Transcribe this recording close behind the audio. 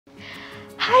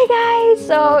Hi guys!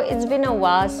 So it's been a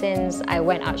while since I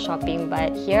went out shopping,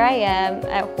 but here I am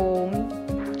at home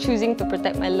choosing to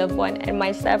protect my loved one and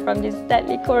myself from this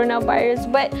deadly coronavirus.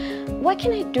 But what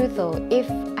can I do though if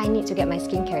I need to get my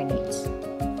skincare needs?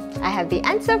 I have the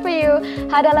answer for you.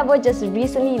 Hada Labo just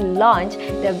recently launched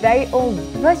their very own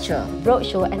virtual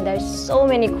roadshow and there's so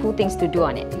many cool things to do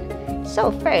on it.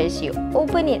 So first, you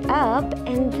open it up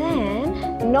and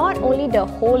then not only the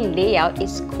whole layout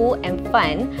is cool and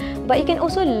fun, but you can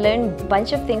also learn a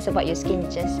bunch of things about your skin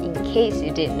just in case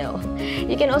you didn't know.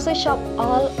 You can also shop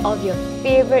all of your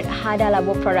favorite Hada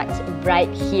Labo products right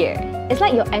here. It's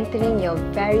like you're entering your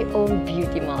very own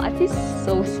beauty mall. I feel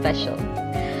so special.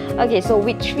 Okay, so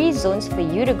with 3 zones for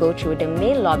you to go through the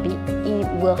main lobby, it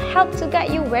will help to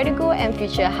guide you where to go and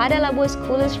feature Hada Labo's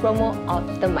coolest promo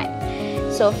of the month.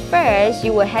 So first,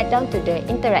 you will head down to the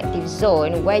interactive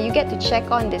zone where you get to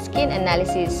check on the skin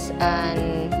analysis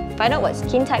and find out what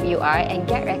skin type you are and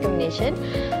get recommendation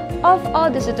of all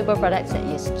the suitable products that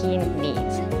your skin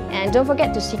needs. And don't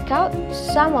forget to seek out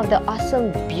some of the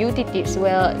awesome beauty tips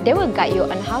where they will guide you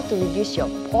on how to reduce your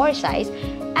pore size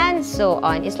and so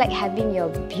on. It's like having your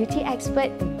beauty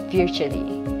expert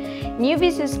virtually.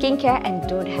 Newbies to skincare and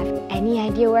don't have any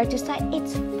idea where to start?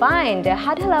 It's fine! The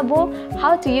Hada Labo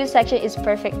How to Use section is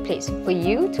perfect place for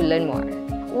you to learn more.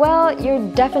 Well, you're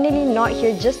definitely not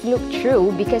here just to look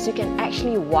through because you can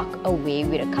actually walk away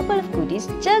with a couple of goodies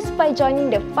just by joining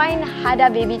the Find Hada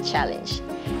Baby Challenge.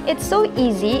 It's so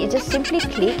easy, you just simply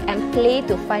click and play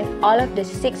to find all of the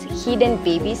 6 hidden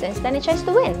babies and stand a chance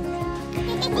to win.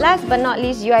 Last but not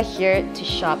least, you are here to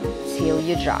shop till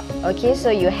you drop. Okay,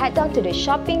 so you head down to the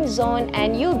shopping zone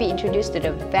and you'll be introduced to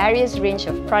the various range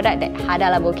of product that Hada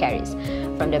Labo carries.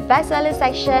 From the bestseller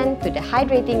section to the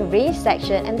hydrating range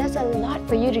section, and there's a lot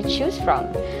for you to choose from.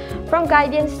 From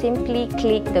guidance, simply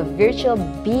click the virtual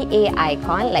BA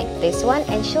icon like this one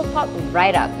and she'll pop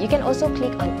right up. You can also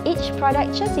click on each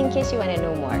product just in case you want to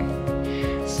know more.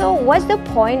 So what's the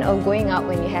point of going out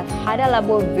when you have Hada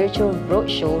Labo Virtual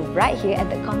Roadshow right here at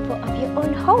the comfort of your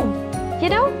own home? You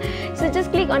know? So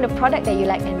just click on the product that you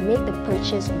like and make the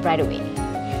purchase right away.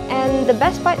 And the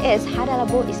best part is Hada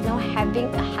Labo is now having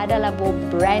a Hada Labo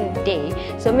Brand Day.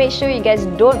 So make sure you guys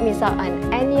don't miss out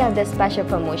on any of the special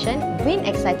promotion, win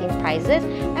exciting prizes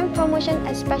and promotion,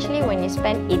 especially when you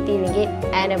spend 80 ringgit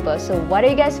and above. So what are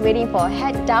you guys waiting for?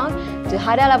 Head down to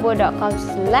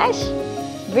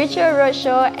hadalabo.com/virtual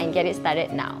roadshow and get it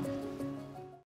started now.